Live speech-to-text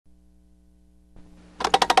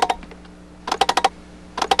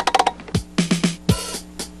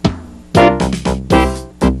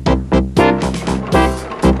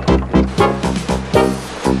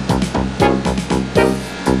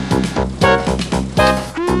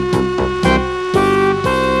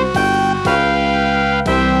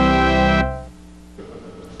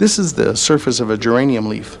This is the surface of a geranium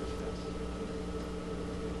leaf.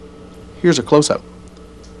 Here's a close-up.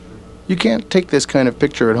 You can't take this kind of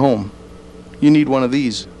picture at home. You need one of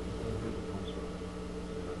these.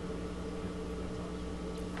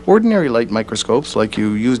 Ordinary light microscopes, like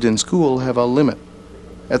you used in school, have a limit.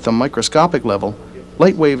 At the microscopic level,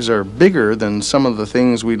 light waves are bigger than some of the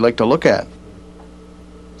things we'd like to look at.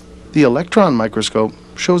 The electron microscope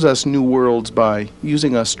shows us new worlds by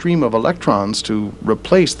using a stream of electrons to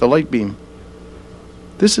replace the light beam.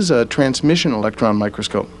 This is a transmission electron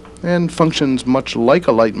microscope and functions much like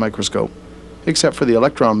a light microscope, except for the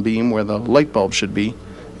electron beam where the light bulb should be,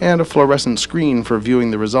 and a fluorescent screen for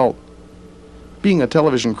viewing the result. Being a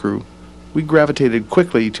television crew, we gravitated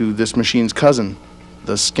quickly to this machine's cousin,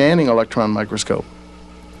 the scanning electron microscope.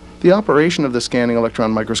 The operation of the scanning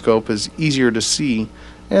electron microscope is easier to see,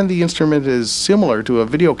 and the instrument is similar to a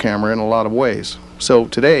video camera in a lot of ways. So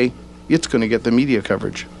today, it's going to get the media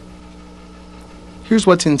coverage. Here's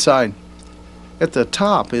what's inside. At the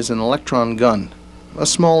top is an electron gun. A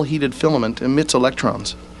small heated filament emits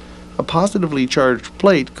electrons. A positively charged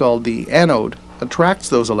plate called the anode attracts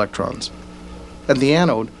those electrons. At the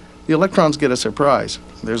anode, the electrons get a surprise.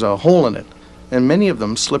 There's a hole in it, and many of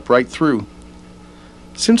them slip right through.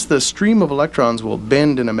 Since the stream of electrons will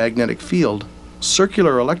bend in a magnetic field,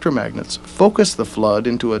 circular electromagnets focus the flood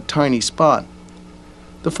into a tiny spot.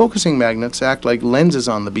 The focusing magnets act like lenses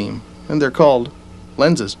on the beam, and they're called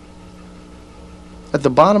lenses. At the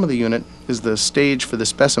bottom of the unit is the stage for the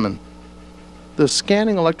specimen. The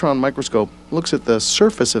scanning electron microscope looks at the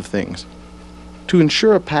surface of things. To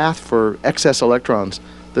ensure a path for excess electrons,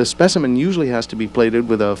 the specimen usually has to be plated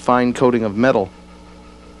with a fine coating of metal.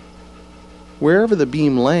 Wherever the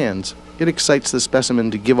beam lands, it excites the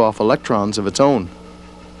specimen to give off electrons of its own.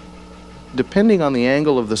 Depending on the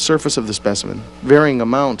angle of the surface of the specimen, varying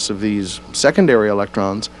amounts of these secondary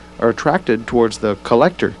electrons are attracted towards the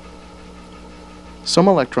collector. Some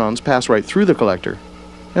electrons pass right through the collector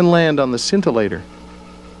and land on the scintillator.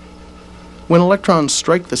 When electrons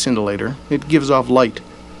strike the scintillator, it gives off light,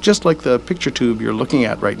 just like the picture tube you're looking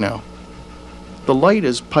at right now. The light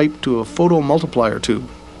is piped to a photomultiplier tube.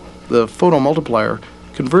 The photomultiplier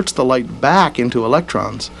converts the light back into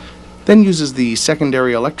electrons, then uses the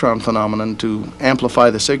secondary electron phenomenon to amplify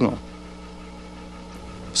the signal.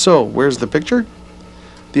 So, where's the picture?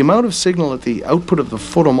 The amount of signal at the output of the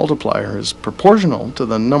photomultiplier is proportional to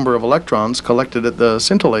the number of electrons collected at the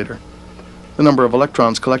scintillator. The number of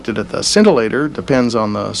electrons collected at the scintillator depends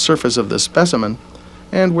on the surface of the specimen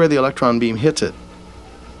and where the electron beam hits it.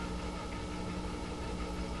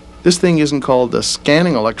 This thing isn't called the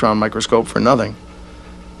scanning electron microscope for nothing.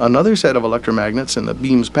 Another set of electromagnets in the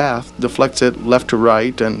beam's path deflects it left to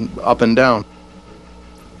right and up and down.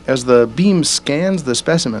 As the beam scans the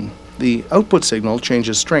specimen, the output signal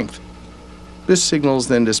changes strength. This signal is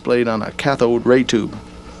then displayed on a cathode ray tube,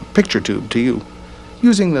 a picture tube to you,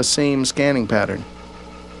 using the same scanning pattern.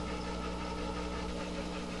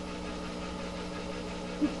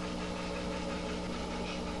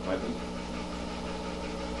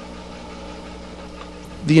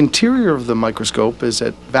 The interior of the microscope is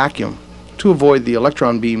at vacuum to avoid the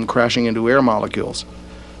electron beam crashing into air molecules,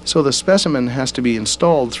 so the specimen has to be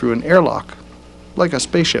installed through an airlock, like a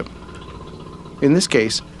spaceship. In this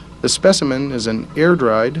case, the specimen is an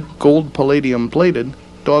air-dried, gold palladium-plated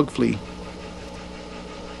dog flea.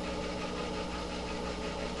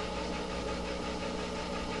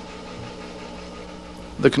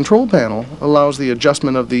 The control panel allows the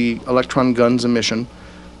adjustment of the electron gun's emission,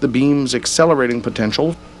 the beam's accelerating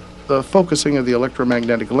potential, the focusing of the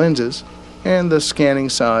electromagnetic lenses, and the scanning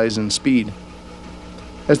size and speed.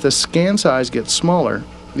 As the scan size gets smaller,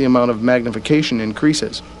 the amount of magnification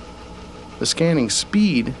increases. The scanning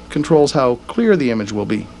speed controls how clear the image will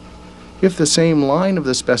be. If the same line of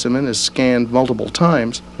the specimen is scanned multiple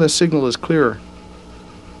times, the signal is clearer.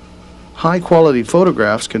 High-quality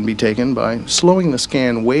photographs can be taken by slowing the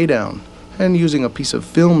scan way down and using a piece of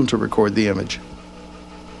film to record the image.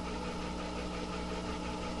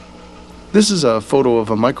 This is a photo of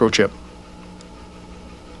a microchip.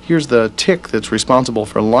 Here's the tick that's responsible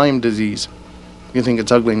for Lyme disease. You think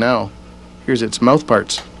it's ugly now. Here's its mouth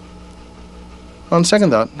parts. On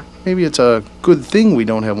second thought, maybe it's a good thing we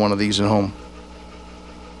don't have one of these at home.